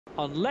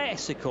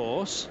Unless, of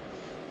course,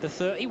 the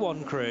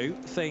 31 crew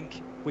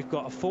think we've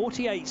got a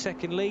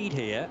 48-second lead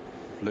here.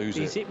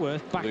 Is it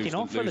worth backing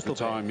off a little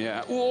bit?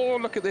 Yeah. Oh,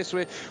 look at this.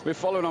 We're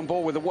following on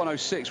board with the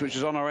 106, which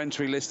was on our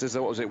entry list as,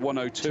 what was it,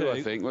 102,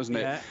 I think, wasn't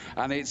it? Yeah.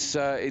 And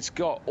it's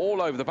got all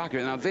over the back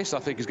of it. Now, this, I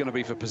think, is going to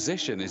be for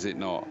position, is it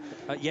not?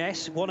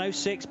 Yes,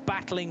 106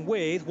 battling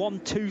with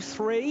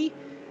 123.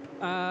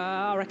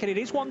 I reckon it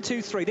is 1,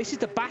 2, 3. This is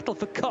the battle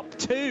for Cup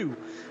 2.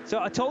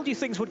 So I told you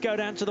things would go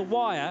down to the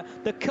wire.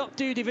 The Cup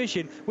 2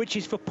 division, which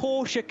is for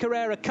Porsche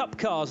Carrera Cup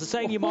cars, the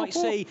same you might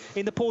see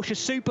in the Porsche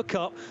Super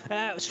Cup,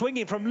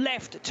 swinging from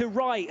left to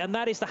right, and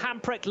that is the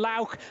Hamprecht,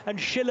 Lauch and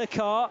Schiller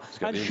car.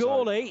 And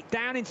surely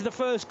down into the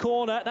first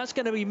corner, that's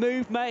going to be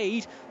move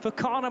made for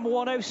car number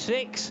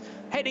 106,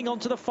 heading on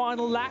to the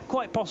final lap,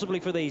 quite possibly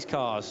for these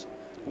cars.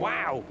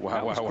 Wow,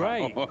 that was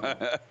great.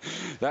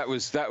 that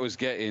was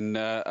getting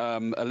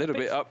a little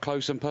bit up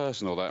close and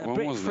personal, that one,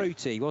 wasn't it? A bit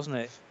fruity, wasn't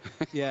it?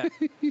 Yeah.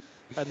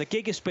 And the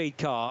Gigaspeed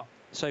car.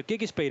 So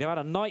Gigaspeed have had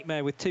a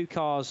nightmare with two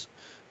cars,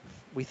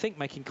 we think,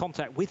 making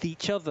contact with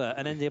each other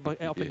and ended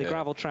up in the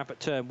gravel trap at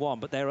turn 1.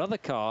 But their other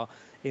car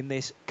in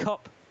this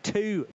Cup 2